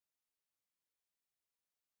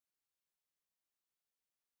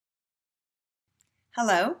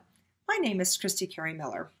Hello, my name is Cristi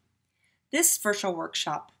Miller. This virtual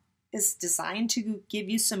workshop is designed to give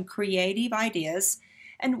you some creative ideas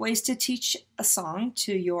and ways to teach a song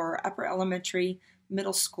to your upper elementary,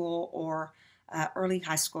 middle school, or early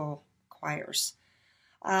high school choirs.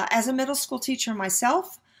 As a middle school teacher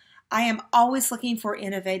myself, I am always looking for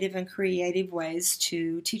innovative and creative ways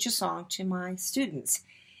to teach a song to my students.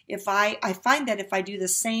 I find that if I do the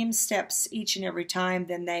same steps each and every time,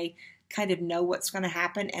 then they kind of know what's going to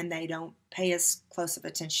happen and they don't pay as close of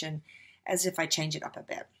attention as if I change it up a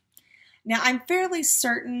bit. Now, I'm fairly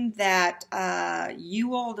certain that you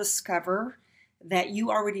will discover that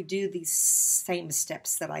you already do these same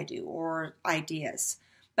steps that I do or ideas,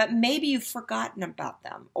 but maybe you've forgotten about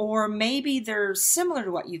them, or maybe they're similar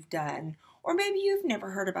to what you've done, or maybe you've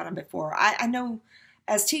never heard about them before. I know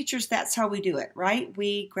as teachers, that's how we do it, right?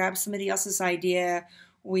 We grab somebody else's idea,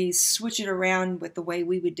 we switch it around with the way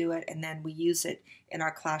we would do it, and then we use it in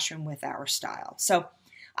our classroom with our style. So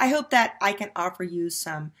I hope that I can offer you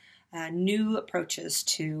some new approaches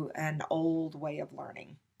to an old way of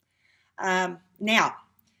learning. Now,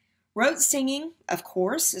 rote singing, of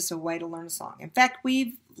course, is a way to learn a song. In fact,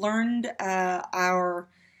 we've learned our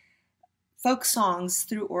folk songs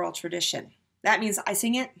through oral tradition. That means I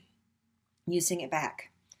sing it, you sing it back.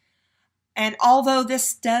 And although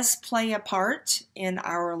this does play a part in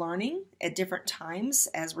our learning at different times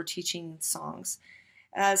as we're teaching songs,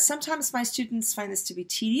 sometimes my students find this to be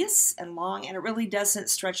tedious and long, and it really doesn't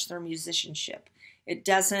stretch their musicianship. It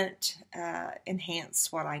doesn't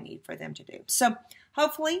enhance what I need for them to do. So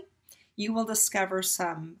hopefully you will discover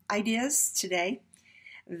some ideas today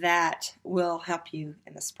that will help you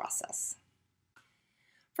in this process.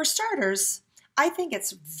 For starters, I think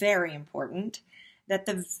it's very important that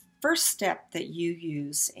the first step that you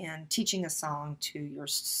use in teaching a song to your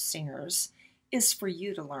singers is for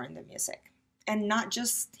you to learn the music and not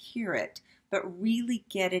just hear it, but really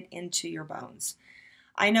get it into your bones.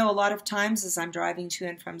 I know a lot of times as I'm driving to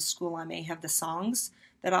and from school, I may have the songs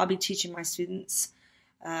that I'll be teaching my students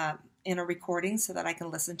in a recording so that I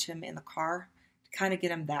can listen to them in the car to kind of get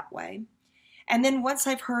them that way. And then once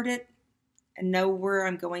I've heard it and know where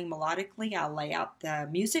I'm going melodically, I'll lay out the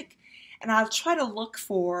music and I'll try to look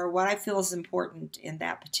for what I feel is important in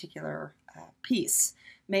that particular piece.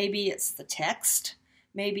 Maybe it's the text,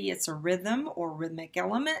 maybe it's a rhythm or rhythmic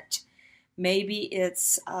element, maybe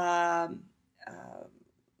it's the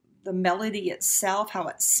melody itself, how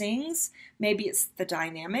it sings, maybe it's the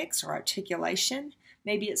dynamics or articulation,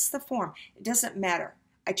 maybe it's the form. It doesn't matter.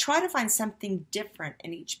 I try to find something different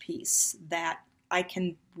in each piece that I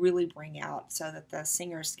can really bring out so that the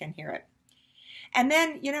singers can hear it. And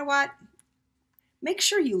then, you know what? Make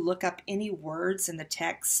sure you look up any words in the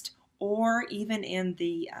text or even in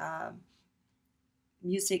the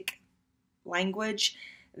music language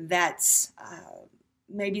that's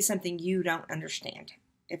maybe something you don't understand.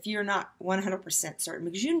 If you're not 100% certain,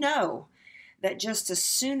 because you know that just as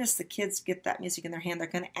soon as the kids get that music in their hand, they're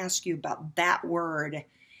going to ask you about that word.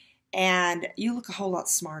 And you look a whole lot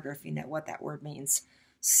smarter if you know what that word means.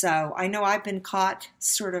 So I know I've been caught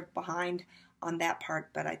sort of behind on that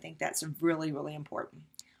part, but I think that's really, really important.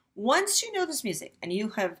 Once you know this music and you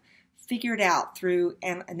have figured out through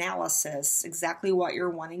an analysis exactly what you're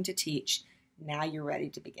wanting to teach, now you're ready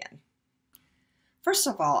to begin. First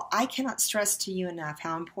of all, I cannot stress to you enough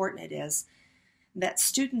how important it is that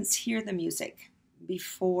students hear the music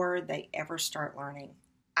before they ever start learning.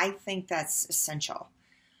 I think that's essential.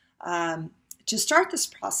 To start this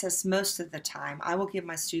process, most of the time, I will give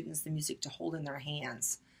my students the music to hold in their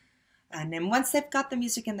hands. And then once they've got the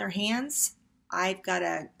music in their hands, I've got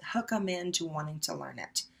to hook them into wanting to learn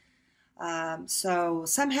it. So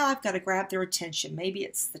somehow I've got to grab their attention. Maybe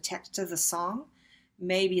it's the text of the song.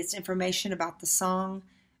 Maybe it's information about the song.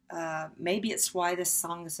 Maybe it's why this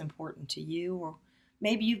song is important to you. Or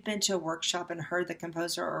maybe you've been to a workshop and heard the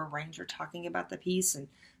composer or arranger talking about the piece and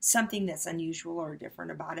something that's unusual or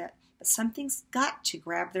different about it. But something's got to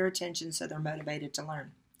grab their attention so they're motivated to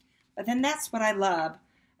learn. But then that's what I love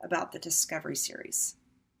about the Discovery series.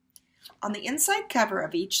 On the inside cover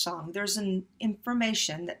of each song, there's an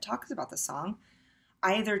information that talks about the song,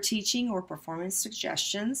 either teaching or performance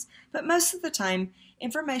suggestions, but most of the time,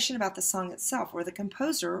 information about the song itself, or the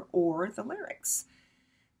composer, or the lyrics.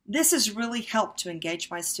 This has really helped to engage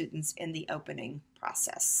my students in the opening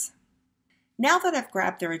process. Now that I've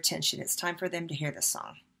grabbed their attention, it's time for them to hear the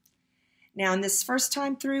song. Now, in this first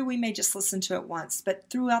time through, we may just listen to it once, but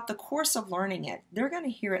throughout the course of learning it, they're going to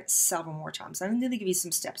hear it several more times. I'm going to give you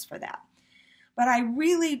some steps for that. But I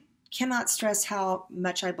really cannot stress how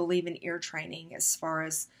much I believe in ear training as far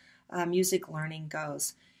as music learning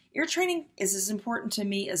goes. Ear training is as important to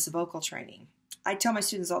me as vocal training. I tell my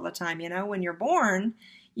students all the time, when you're born,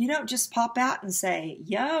 you don't just pop out and say,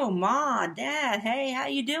 yo, Ma, Dad, hey, how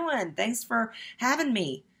you doing? Thanks for having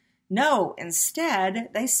me. No, instead,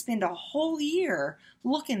 they spend a whole year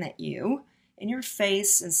looking at you in your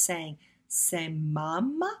face and saying, say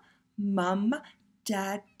mama, mama,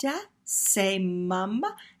 dada, say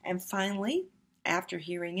mama. And finally, after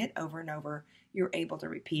hearing it over and over, you're able to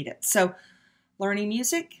repeat it. So learning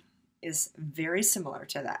music is very similar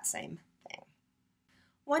to that same thing.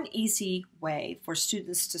 One easy way for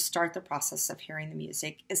students to start the process of hearing the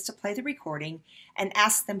music is to play the recording and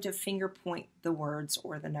ask them to finger point the words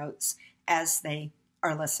or the notes as they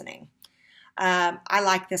are listening. I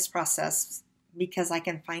like this process because I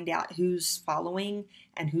can find out who's following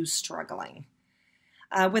and who's struggling.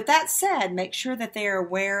 With that said, make sure that they are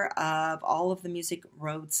aware of all of the music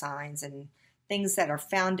road signs and things that are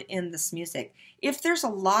found in this music. If there's a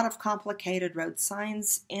lot of complicated road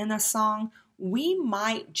signs in a song, we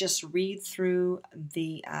might just read through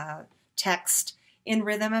the text in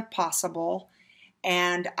rhythm if possible,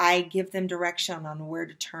 and I give them direction on where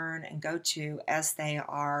to turn and go to as they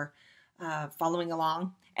are following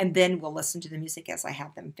along, and then we'll listen to the music as I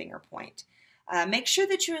have them finger point. Make sure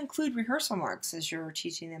that you include rehearsal marks as you're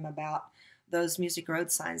teaching them about those music road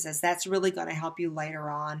signs, as that's really going to help you later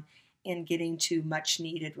on in getting to much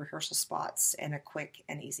needed rehearsal spots in a quick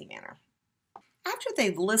and easy manner. After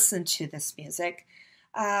they've listened to this music,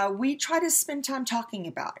 we try to spend time talking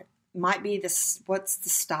about it. Might be this, what's the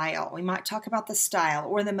style? We might talk about the style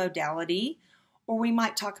or the modality, or we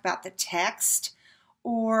might talk about the text,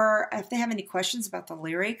 or if they have any questions about the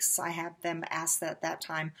lyrics, I have them ask that at that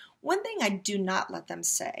time. One thing I do not let them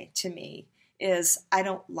say to me is, I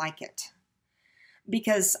don't like it.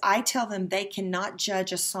 Because I tell them they cannot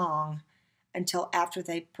judge a song until after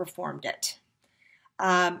they performed it.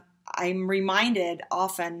 I'm reminded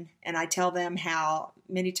often, and I tell them how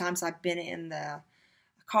many times I've been in the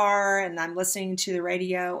car and I'm listening to the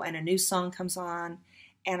radio and a new song comes on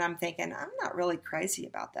and I'm thinking, I'm not really crazy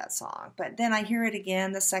about that song. But then I hear it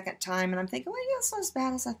again the second time and I'm thinking, well, yeah, it's not as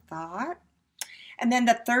bad as I thought. And then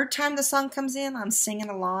the third time the song comes in, I'm singing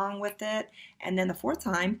along with it. And then the fourth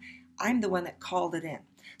time, I'm the one that called it in.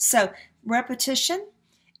 So repetition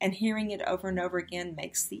and hearing it over and over again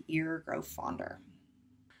makes the ear grow fonder.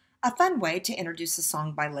 A fun way to introduce a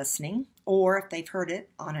song by listening, or if they've heard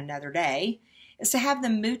it on another day, is to have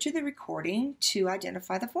them move to the recording to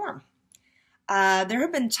identify the form. There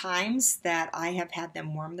have been times that I have had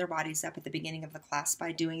them warm their bodies up at the beginning of the class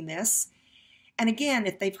by doing this. And again,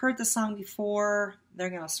 if they've heard the song before,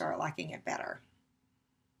 they're going to start liking it better.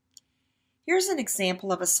 Here's an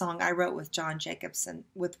example of a song I wrote with John Jacobson,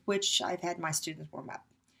 with which I've had my students warm up.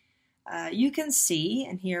 You can see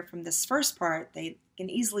and hear from this first part, they can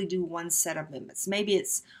easily do one set of movements. Maybe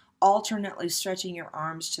it's alternately stretching your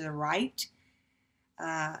arms to the right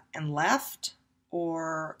and left,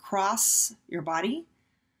 or across your body,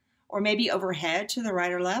 or maybe overhead to the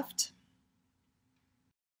right or left.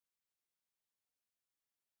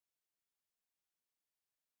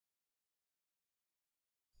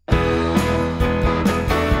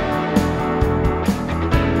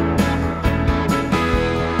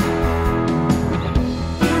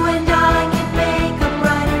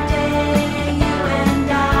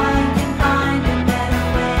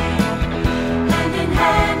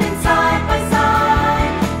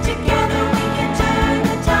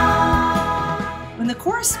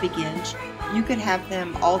 Begins, you could have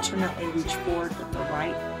them alternately reach forward with the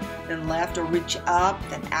right, then left, or reach up,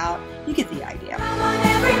 then out. You get the idea.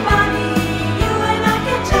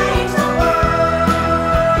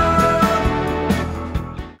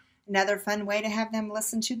 Another fun way to have them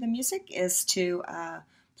listen to the music is to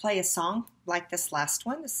play a song like this last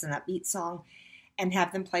one. This is an upbeat song, and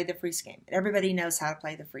have them play the freeze game. Everybody knows how to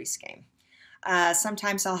play the freeze game.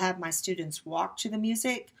 Sometimes I'll have my students walk to the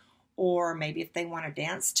music, or maybe if they want to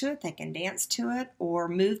dance to it, they can dance to it or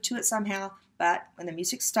move to it somehow. But when the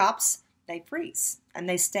music stops, they freeze and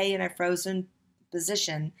they stay in a frozen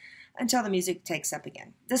position until the music takes up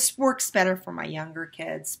again. This works better for my younger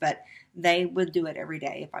kids, but they would do it every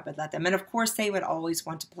day if I would let them. And of course, they would always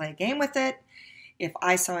want to play a game with it. If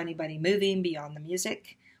I saw anybody moving beyond the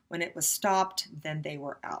music, when it was stopped, then they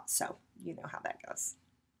were out. So you know how that goes.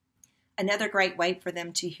 Another great way for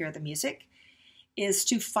them to hear the music is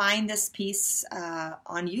to find this piece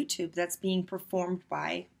on YouTube that's being performed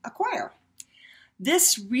by a choir.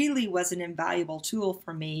 This really was an invaluable tool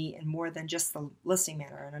for me in more than just the listening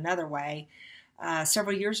manner. In another way,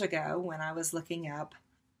 several years ago when I was looking up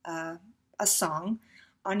a song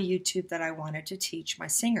on YouTube that I wanted to teach my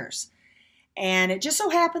singers. And it just so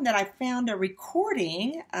happened that I found a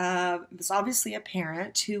recording of, it was obviously a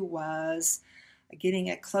parent who was getting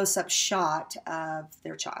a close-up shot of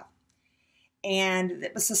their child. And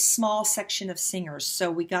it was a small section of singers,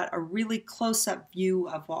 so we got a really close-up view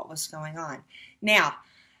of what was going on. Now,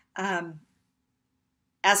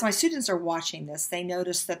 as my students are watching this, they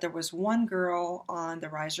noticed that there was one girl on the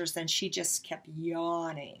risers, and she just kept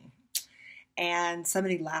yawning. And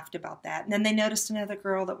somebody laughed about that. And then they noticed another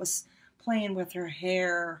girl that was playing with her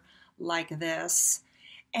hair like this.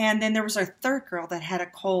 And then there was a third girl that had a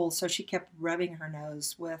cold, so she kept rubbing her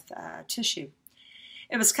nose with tissue.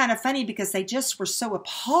 It was kind of funny because they just were so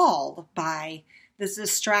appalled by this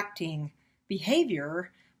distracting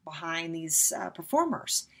behavior behind these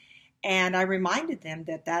performers. And I reminded them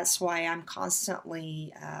that that's why I'm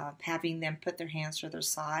constantly having them put their hands to their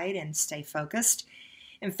side and stay focused.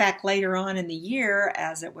 In fact, later on in the year,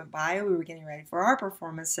 as it went by, we were getting ready for our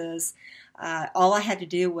performances. All I had to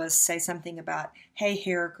do was say something about, hey,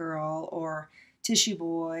 hair girl, or tissue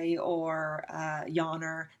boy, or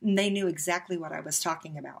yawner, and they knew exactly what I was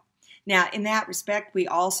talking about. Now, in that respect, we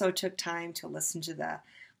also took time to listen to the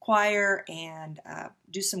choir and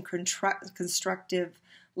do some constructive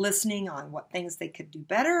listening on what things they could do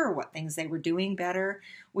better or what things they were doing better.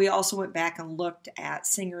 We also went back and looked at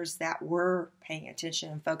singers that were paying attention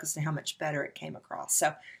and focused on how much better it came across.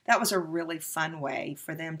 So that was a really fun way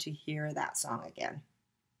for them to hear that song again.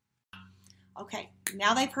 Okay,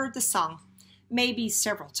 now they've heard the song maybe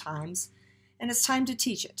several times, and it's time to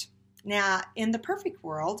teach it. Now, in the perfect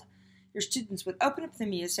world, your students would open up the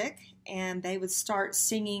music and they would start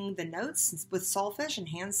singing the notes with solfege and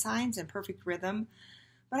hand signs and perfect rhythm.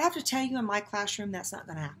 But I have to tell you, in my classroom, that's not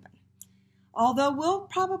going to happen. Although we'll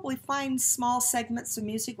probably find small segments of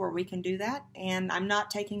music where we can do that, and I'm not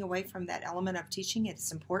taking away from that element of teaching.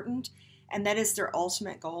 It's important, and that is their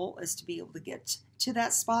ultimate goal, is to be able to get to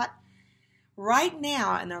that spot. Right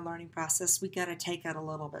now in their learning process, we got to take it a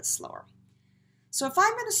little bit slower. So if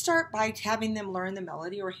I'm going to start by having them learn the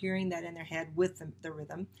melody or hearing that in their head with the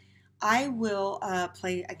rhythm, I will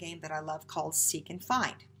play a game that I love called Seek and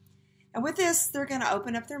Find. And with this, they're going to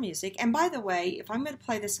open up their music. And by the way, if I'm going to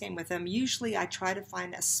play this game with them, usually I try to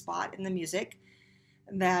find a spot in the music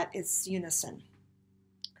that is unison,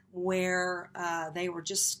 where they were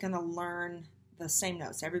just going to learn the same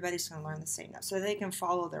notes. Everybody's going to learn the same notes, so they can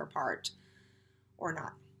follow their part or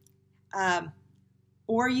not.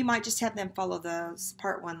 Or you might just have them follow the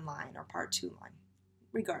part 1 line or part 2 line,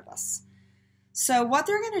 regardless. So what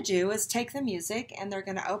they're going to do is take the music and they're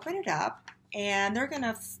going to open it up, and they're going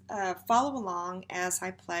to follow along as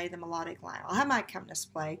I play the melodic line. I'll have my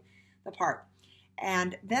accompanist play the part.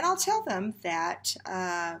 And then I'll tell them that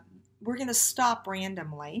we're going to stop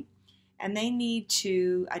randomly, and they need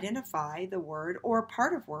to identify the word or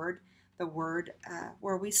part of the word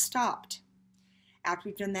where we stopped. After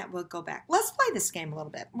we've done that, we'll go back. Let's play this game a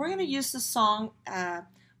little bit. We're going to use the song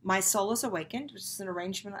My Soul is Awakened, which is an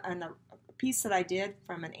arrangement and a piece that I did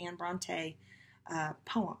from an Anne Bronte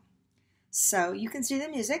poem. So you can see the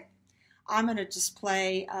music. I'm going to just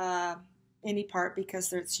play any part because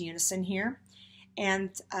there's unison here.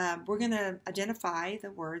 And we're going to identify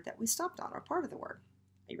the word that we stopped on, or part of the word.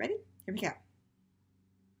 Are you ready? Here we go.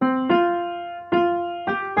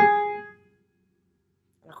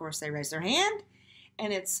 And of course, they raise their hand.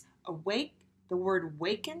 And it's awake, the word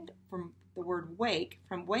wakened, from the word wake,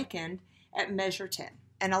 from wakened at measure 10.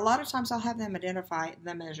 And a lot of times I'll have them identify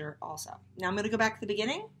the measure also. Now I'm going to go back to the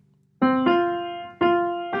beginning.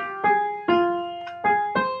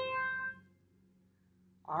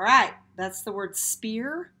 All right, that's the word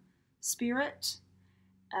spirit,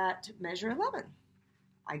 at measure 11.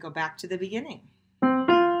 I go back to the beginning.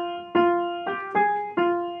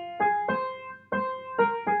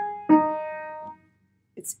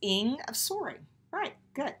 It's ing of soaring. Right,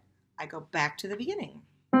 good. I go back to the beginning.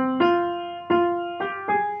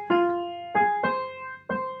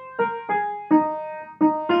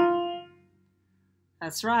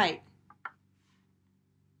 That's right.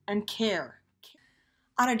 And care.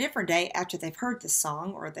 On a different day, after they've heard this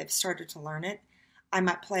song or they've started to learn it, I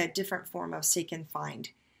might play a different form of seek and find.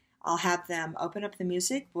 I'll have them open up the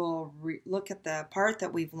music, we'll look at the part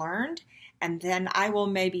that we've learned, and then I will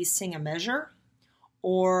maybe sing a measure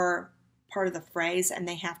or part of the phrase, and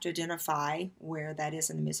they have to identify where that is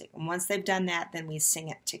in the music. And once they've done that, then we sing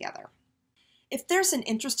it together. If there's an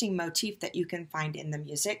interesting motif that you can find in the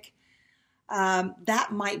music, that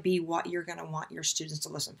might be what you're going to want your students to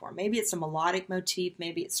listen for. Maybe it's a melodic motif,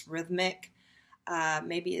 maybe it's rhythmic,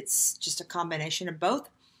 maybe it's just a combination of both.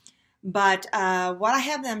 But what I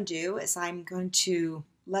have them do is I'm going to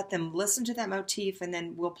let them listen to that motif, and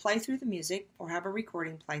then we'll play through the music or have a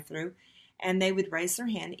recording play through, and they would raise their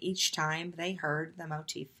hand each time they heard the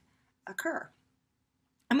motif occur.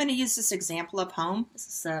 I'm going to use this example of home. This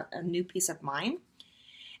is a new piece of mine,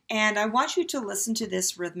 and I want you to listen to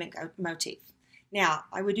this rhythmic motif. Now,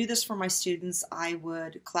 I would do this for my students. I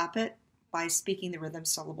would clap it by speaking the rhythm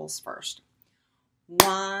syllables first.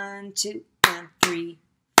 1, 2, and 3,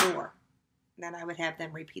 4. Then I would have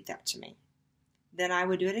them repeat that to me. Then I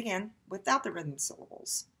would do it again without the rhythm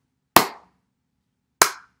syllables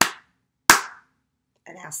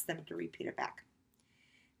and ask them to repeat it back.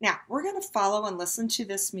 Now, we're going to follow and listen to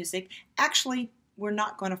this music. Actually, we're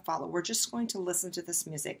not going to follow. We're just going to listen to this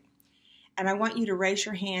music. And I want you to raise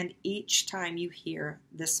your hand each time you hear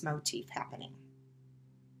this motif happening.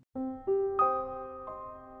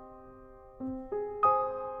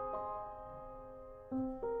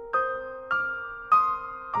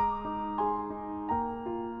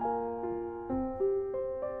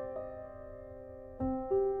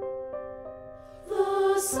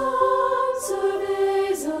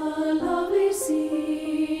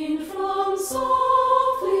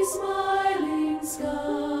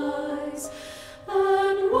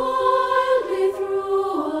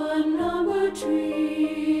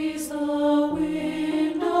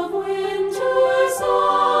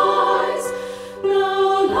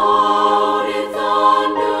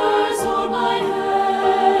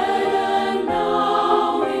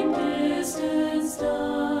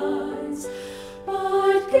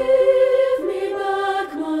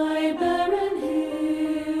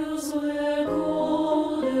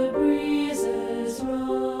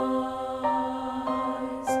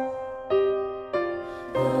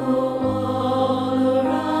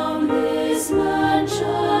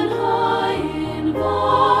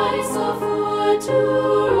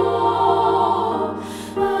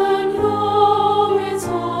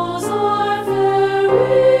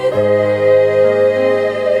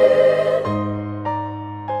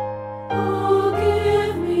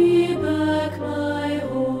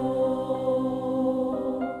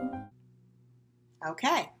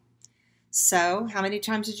 Okay, so how many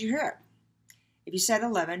times did you hear it? If you said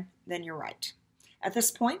 11, then you're right. At this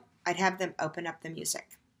point, I'd have them open up the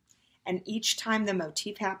music. And each time the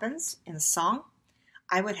motif happens in the song,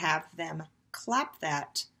 I would have them clap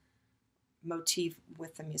that motif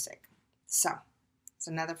with the music. So, it's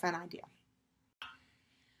another fun idea.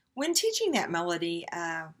 When teaching that melody,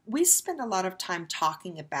 we spend a lot of time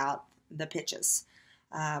talking about the pitches.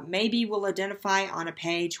 Maybe we'll identify on a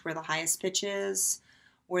page where the highest pitch is,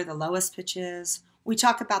 where the lowest pitch is. We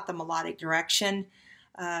talk about the melodic direction.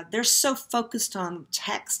 They're so focused on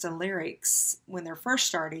text and lyrics when they're first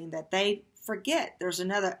starting that they forget there's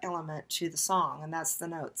another element to the song, and that's the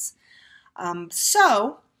notes.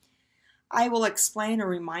 So I will explain or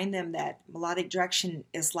remind them that melodic direction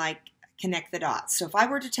is like connect the dots. So if I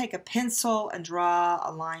were to take a pencil and draw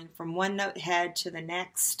a line from one note head to the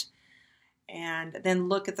next, and then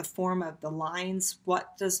look at the form of the lines,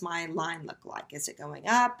 what does my line look like? Is it going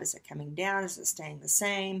up? Is it coming down? Is it staying the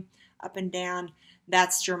same? Up and down?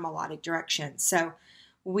 That's your melodic direction. So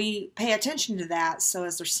we pay attention to that, so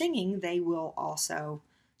as they're singing, they will also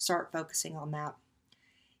start focusing on that.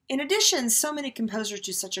 In addition, so many composers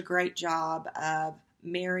do such a great job of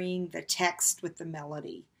marrying the text with the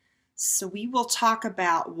melody. So we will talk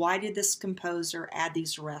about why did this composer add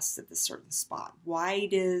these rests at this certain spot? Why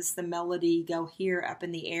does the melody go here up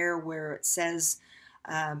in the air where it says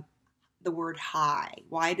the word high?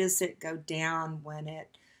 Why does it go down when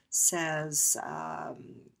it says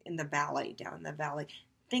in the valley, down in the valley?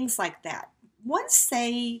 Things like that. Once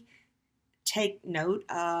they take note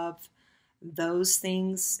of those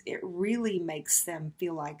things, it really makes them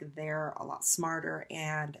feel like they're a lot smarter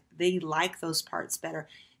and they like those parts better.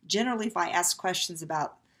 Generally, if I ask questions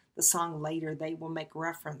about the song later, they will make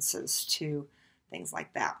references to things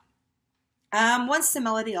like that. Once the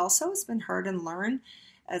melody also has been heard and learned,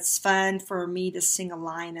 it's fun for me to sing a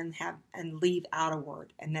line and leave out a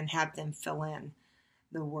word and then have them fill in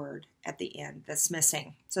the word at the end that's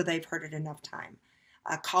missing, so they've heard it enough time.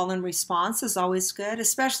 Call and response is always good,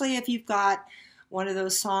 especially if you've got one of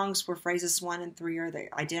those songs where phrases 1 and 3 are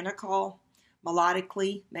identical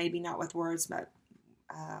melodically, maybe not with words, but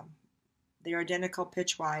they're identical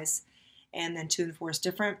pitch-wise, and then 2 and 4 is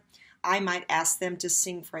different. I might ask them to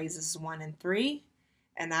sing phrases 1 and 3,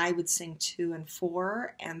 and I would sing 2 and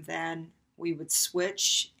 4, and then we would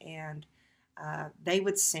switch, and they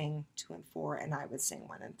would sing 2 and 4, and I would sing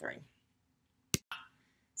 1 and 3.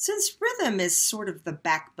 Since rhythm is sort of the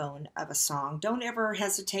backbone of a song, don't ever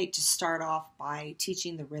hesitate to start off by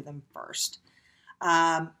teaching the rhythm first.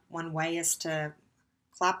 One way is to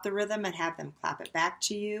clap the rhythm and have them clap it back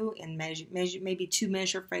to you in maybe 2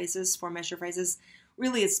 measure phrases, 4 measure phrases.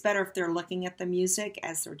 Really, it's better if they're looking at the music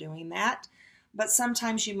as they're doing that. But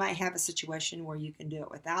sometimes you might have a situation where you can do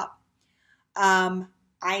it without.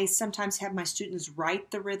 I sometimes have my students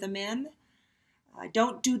write the rhythm in. I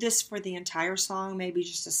don't do this for the entire song, maybe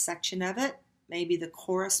just a section of it, maybe the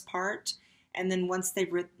chorus part. And then once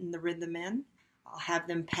they've written the rhythm in, I'll have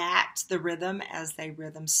them pat the rhythm as they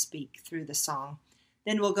rhythm speak through the song.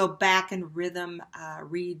 Then we'll go back and rhythm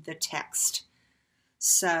read the text.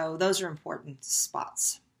 So those are important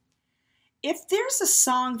spots. If there's a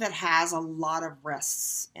song that has a lot of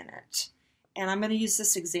rests in it, and I'm going to use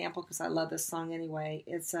this example because I love this song anyway.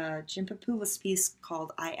 It's a Jim Papulis piece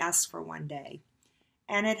called I Ask for One Day.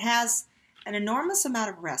 And it has an enormous amount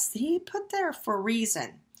of rests that he put there for a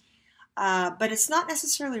reason. But it's not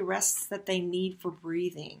necessarily rests that they need for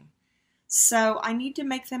breathing. So I need to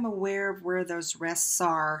make them aware of where those rests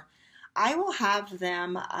are. I will have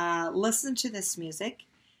them listen to this music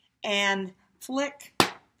and flick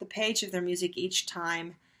the page of their music each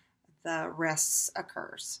time the rests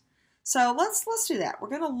occurs. So let's do that. We're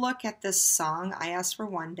going to look at this song, I Asked for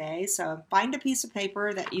One Day. So find a piece of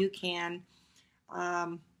paper that you can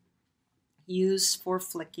use for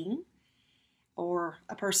flicking, or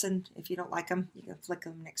a person, if you don't like them, you can flick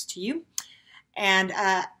them next to you. And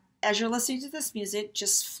as you're listening to this music,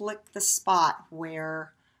 just flick the spot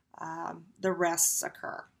where the rests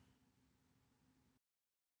occur.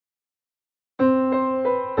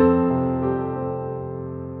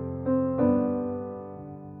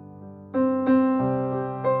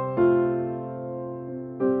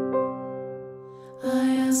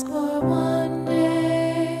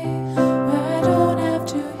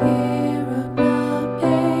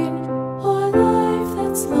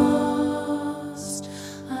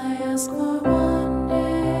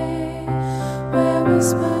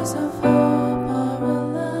 Whispers of hope are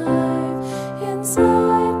alive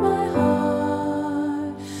inside my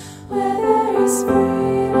heart, where there is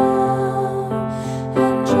freedom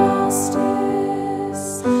and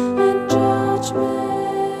justice and judgment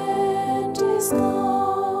is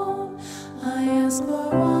gone. I ask for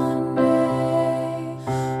one day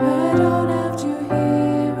where I don't have to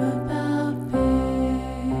hear about pain.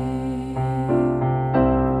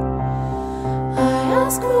 I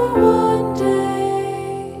ask for one day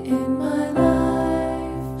in my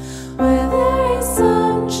life where there is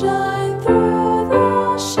sunshine through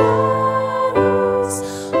the shadows.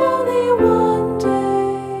 Only one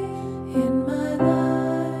day in my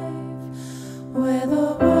life where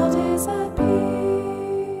the world is at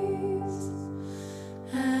peace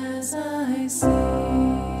as I see.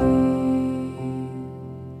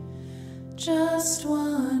 Just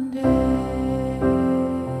one day.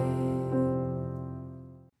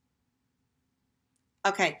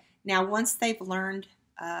 Okay, now once they've learned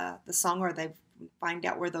the song, or they find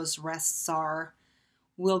out where those rests are,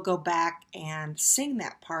 we'll go back and sing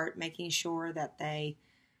that part, making sure that they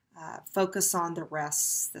focus on the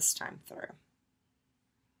rests this time through.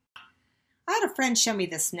 I had a friend show me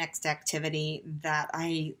this next activity that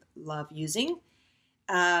I love using.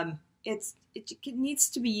 It needs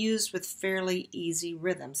to be used with fairly easy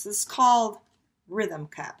rhythms. This is called rhythm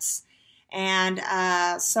cups. And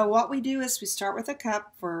so what we do is we start with a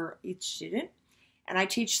cup for each student, and I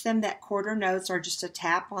teach them that quarter notes are just a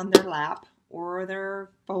tap on their lap or their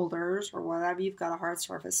folders or whatever you've got a hard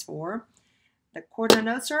surface for. The quarter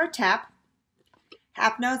notes are a tap.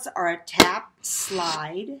 Half notes are a tap,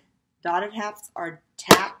 slide. Dotted halves are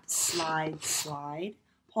tap, slide, slide.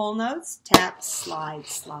 Whole notes, tap, slide,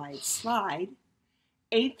 slide, slide.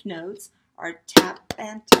 Eighth notes are tap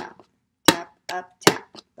and tap, tap, up, tap.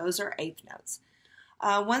 Those are eighth notes.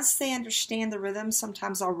 Once they understand the rhythm,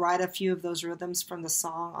 sometimes I'll write a few of those rhythms from the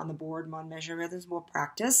song on the board, one measure rhythms. We'll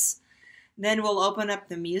practice. Then we'll open up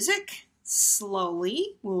the music.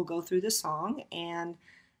 Slowly, we'll go through the song and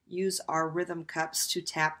use our rhythm cups to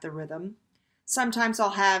tap the rhythm. Sometimes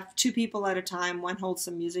I'll have 2 people at a time. One holds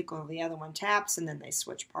some music while the other one taps, and then they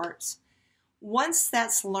switch parts. Once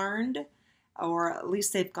that's learned, or at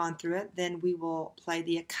least they've gone through it, then we will play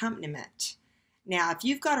the accompaniment. Now, if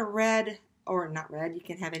you've got a red, or not red, you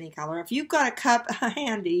can have any color. If you've got a cup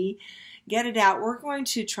handy, get it out. We're going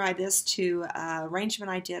to try this to arrangement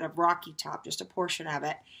I did of Rocky Top, just a portion of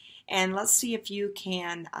it. And let's see if you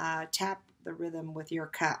can tap the rhythm with your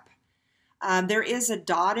cup. There is a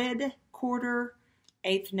dotted quarter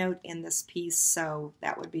eighth note in this piece, so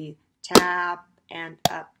that would be tap and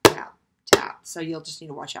up, tap, tap. So you'll just need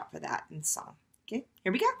to watch out for that in the song. Okay,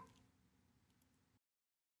 here we go.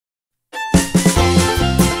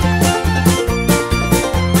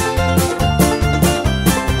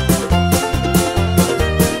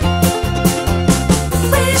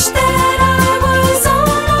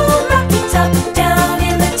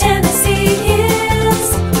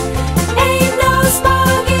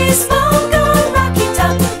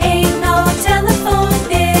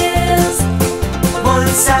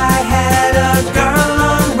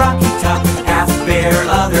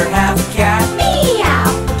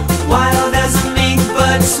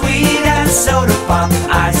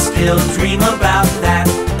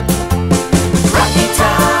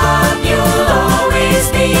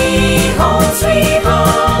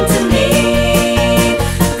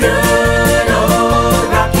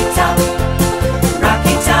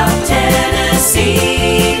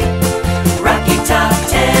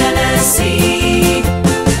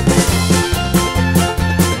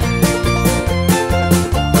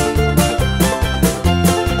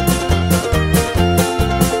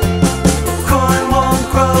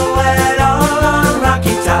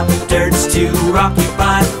 is too rocky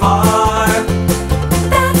by far.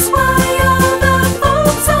 That's why all the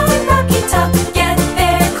folks on Rocky Top get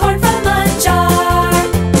their corn from a jar.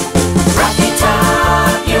 Rocky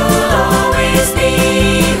Top, you'll always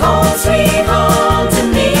be home sweet home to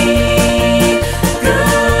me.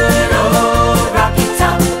 Good old Rocky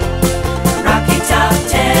Top,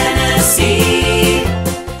 Tennessee.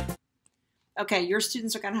 Okay, your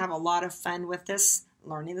students are going to have a lot of fun with this,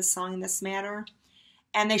 learning the song in this manner.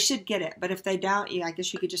 And they should get it. But if they don't, I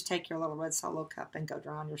guess you could just take your little red solo cup and go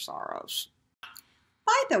drown your sorrows.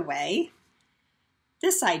 By the way,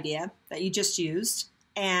 this idea that you just used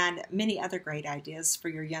and many other great ideas for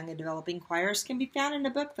your young and developing choirs can be found in a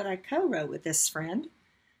book that I co-wrote with this friend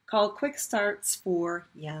called Quick Starts for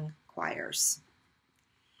Young Choirs.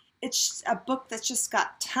 It's a book that's just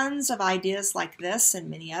got tons of ideas like this and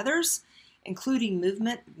many others, including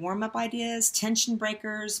movement, warm-up ideas, tension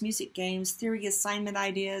breakers, music games, theory assignment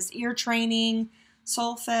ideas, ear training,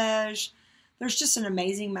 solfege. There's just an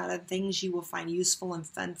amazing amount of things you will find useful and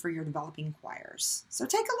fun for your developing choirs. So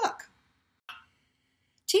take a look.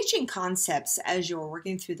 Teaching concepts as you're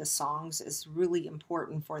working through the songs is really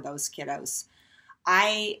important for those kiddos.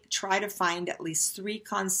 I try to find at least 3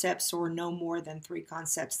 concepts or no more than 3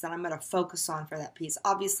 concepts that I'm going to focus on for that piece.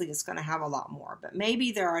 Obviously, it's going to have a lot more, but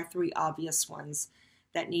maybe there are 3 obvious ones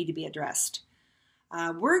that need to be addressed.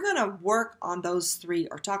 We're going to work on those 3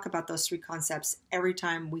 or talk about those 3 concepts every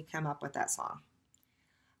time we come up with that song.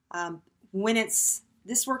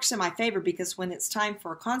 This works in my favor because when it's time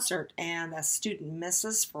for a concert and a student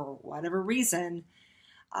misses for whatever reason,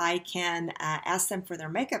 I can ask them for their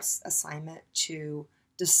makeup assignment to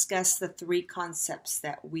discuss the 3 concepts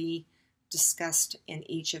that we discussed in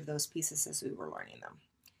each of those pieces as we were learning them.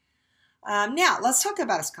 Now, let's talk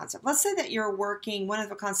about this concept. Let's say that you're working, one of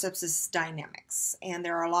the concepts is dynamics, and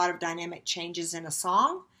there are a lot of dynamic changes in a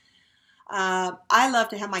song. I love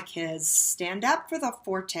to have my kids stand up for the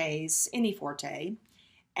fortes, any forte,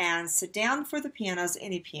 and sit down for the pianos,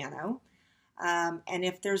 any piano. And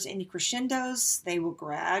if there's any crescendos, they will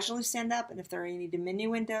gradually stand up. And if there are any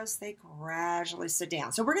diminuendos, they gradually sit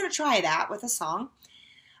down. So we're going to try that with a song.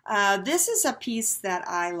 This is a piece that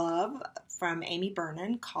I love from Amy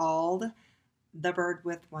Bernin called The Bird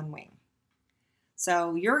with One Wing.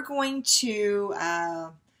 So you're going to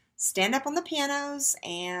stand up on the pianos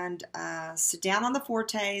and sit down on the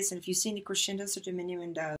fortes. And if you see any crescendos or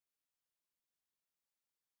diminuendos,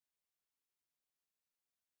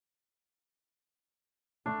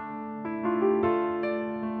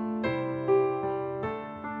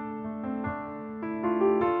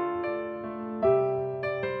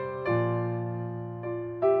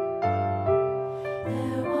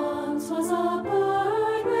 There once was a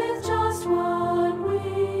bird with just one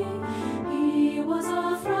wing. He was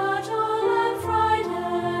a fragile and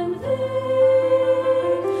frightened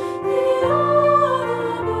thing. The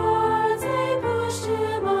other birds, they pushed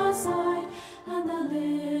him aside, and the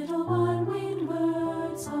little one-winged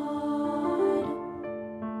bird sighed.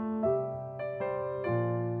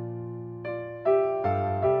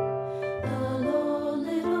 The lone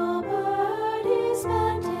little bird, he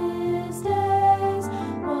spent his days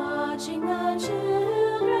watching the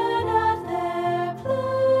children at their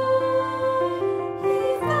play. He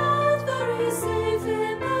felt very safe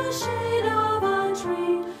in the shade of a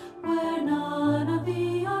tree where none of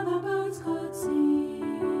the other birds could see.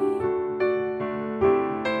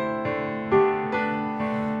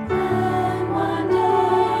 Then one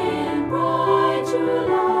day in bright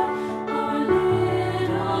July, our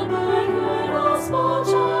little bird heard a small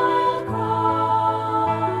child cry.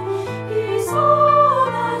 He saw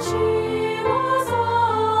that she was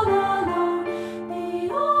all alone.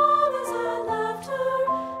 The others had left her,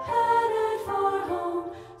 headed for home.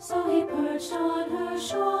 So he perched on her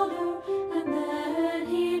shoulder, and then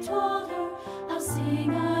he told her, "I'll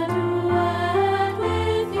sing a duet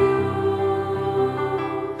with you."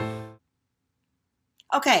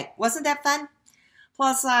 okay, wasn't that fun?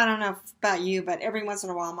 Plus, I don't know about you, but every once in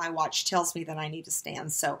a while my watch tells me that I need to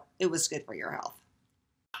stand, so it was good for your health.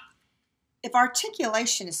 If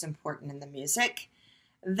articulation is important in the music,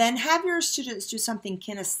 then have your students do something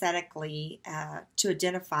kinesthetically to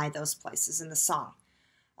identify those places in the song.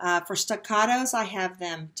 For staccatos, I have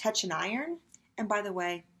them touch an iron. And by the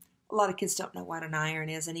way, a lot of kids don't know what an iron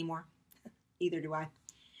is anymore. Either do I.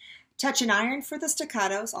 Touch an iron for the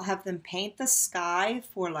staccatos. I'll have them paint the sky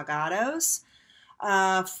for legatos.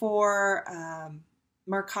 For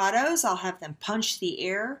mercados, I'll have them punch the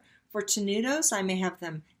air. For tenutos, I may have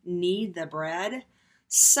them knead the bread.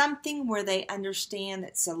 Something where they understand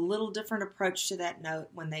it's a little different approach to that note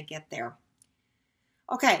when they get there.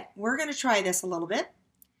 Okay, we're going to try this a little bit.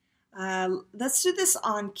 Let's do this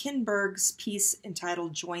on Kinberg's piece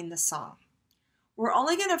entitled Join the Song. We're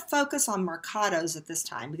only going to focus on marcatos at this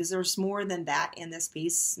time because there's more than that in this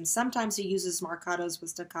piece. And sometimes he uses marcatos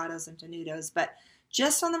with staccatos and tenutos, but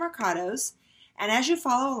just on the marcatos. And as you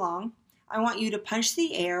follow along, I want you to punch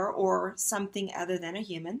the air or something other than a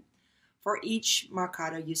human for each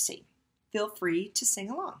marcato you see. Feel free to sing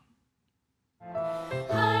along.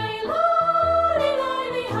 Hi lo, li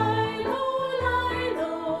li, hi lo, li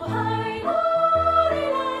lo, hi lo, li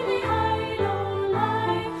li, hi lo, li, hi lo, li li, hi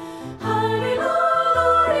lo, li lo,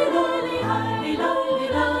 hi lo, li li, hi lo, li,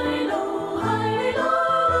 hi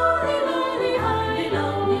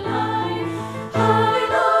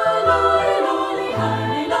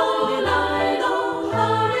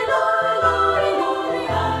lo, li li,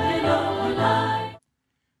 hi lo, li.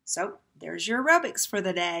 So there's your aerobics for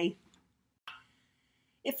the day.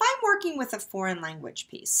 If I'm working with a foreign language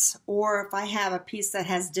piece, or if I have a piece that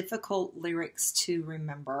has difficult lyrics to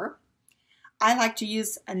remember, I like to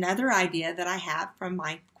use another idea that I have from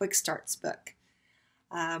my Quick Starts book.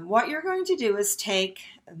 What you're going to do is take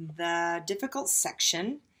the difficult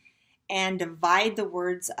section and divide the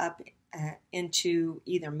words up into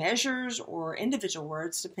either measures or individual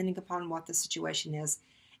words, depending upon what the situation is,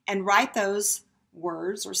 and write those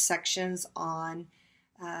words or sections on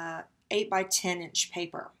 8 by 10 inch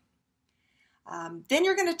paper. Then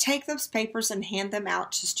you're going to take those papers and hand them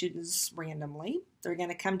out to students randomly. They're going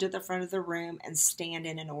to come to the front of the room and stand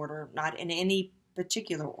in an order, not in any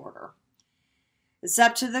particular order. It's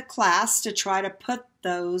up to the class to try to put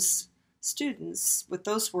those students with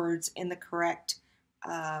those words in the correct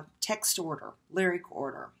text order, lyric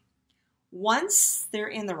order. Once they're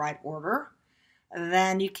in the right order,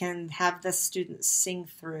 then you can have the students sing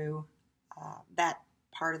through that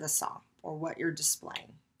part of the song or what you're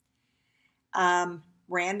displaying.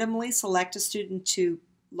 Randomly select a student to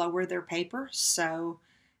lower their paper so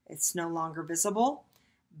it's no longer visible,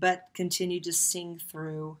 but continue to sing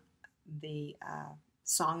through the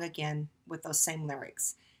song again with those same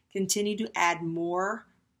lyrics. Continue to add more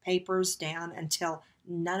papers down until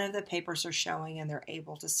none of the papers are showing and they're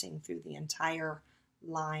able to sing through the entire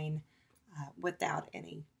line without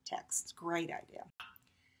any text. Great idea.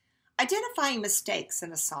 Identifying mistakes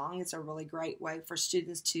in a song is a really great way for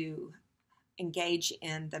students to engage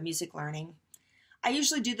in the music learning. I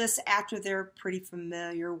usually do this after they're pretty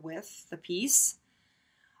familiar with the piece.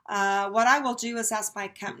 What I will do is ask my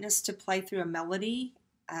accompanist to play through a melody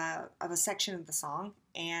of a section of the song,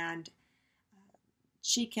 and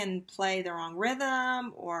she can play the wrong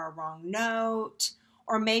rhythm or a wrong note,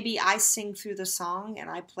 or maybe I sing through the song and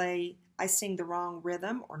I sing the wrong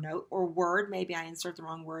rhythm or note or word. Maybe I insert the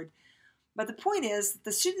wrong word. But the point is,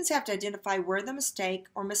 the students have to identify where the mistake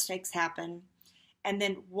or mistakes happen, and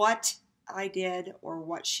then what I did or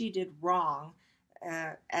what she did wrong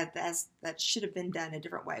as that should have been done a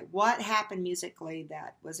different way. What happened musically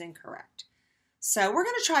that was incorrect? So we're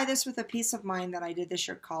going to try this with a piece of mine that I did this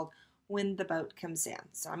year called When the Boat Comes In.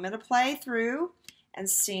 So I'm going to play through and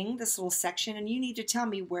sing this little section, and you need to tell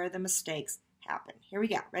me where the mistakes happen. Here we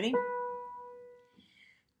go. Ready?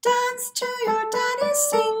 Dance to your daddy,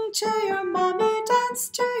 sing to your mommy, dance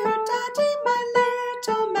to your daddy, my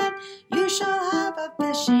little man. You shall have a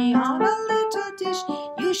fishy on a little dish.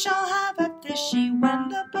 You shall have a fishy when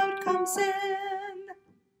the boat comes in.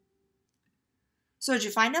 So did you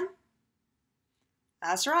find them?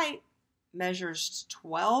 That's right. Measures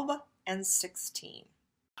 12 and 16.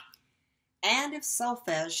 And if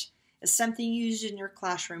solfege is something used in your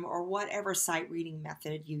classroom or whatever sight reading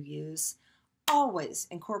method you use, always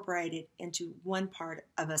incorporate it into one part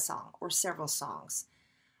of a song or several songs.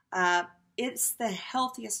 It's the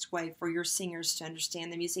healthiest way for your singers to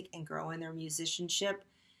understand the music and grow in their musicianship.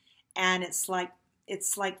 And it's like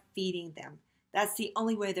feeding them. That's the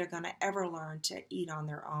only way they're going to ever learn to eat on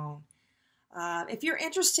their own. If you're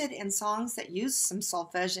interested in songs that use some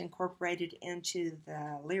solfege incorporated into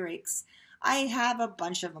the lyrics, I have a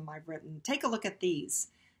bunch of them I've written. Take a look at these.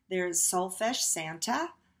 There's Solfege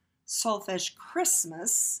Santa, Solfege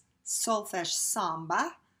Christmas, Solfege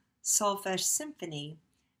Samba, Solfege Symphony,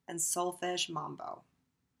 and Solfege Mambo.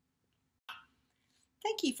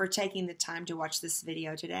 Thank you for taking the time to watch this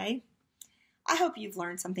video today. I hope you've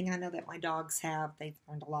learned something. I know that my dogs have. They've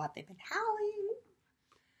learned a lot. They've been howling.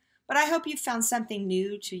 But I hope you found something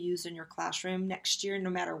new to use in your classroom next year, no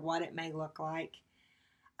matter what it may look like.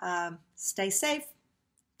 Stay safe.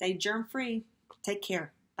 Stay germ-free. Take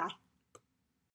care.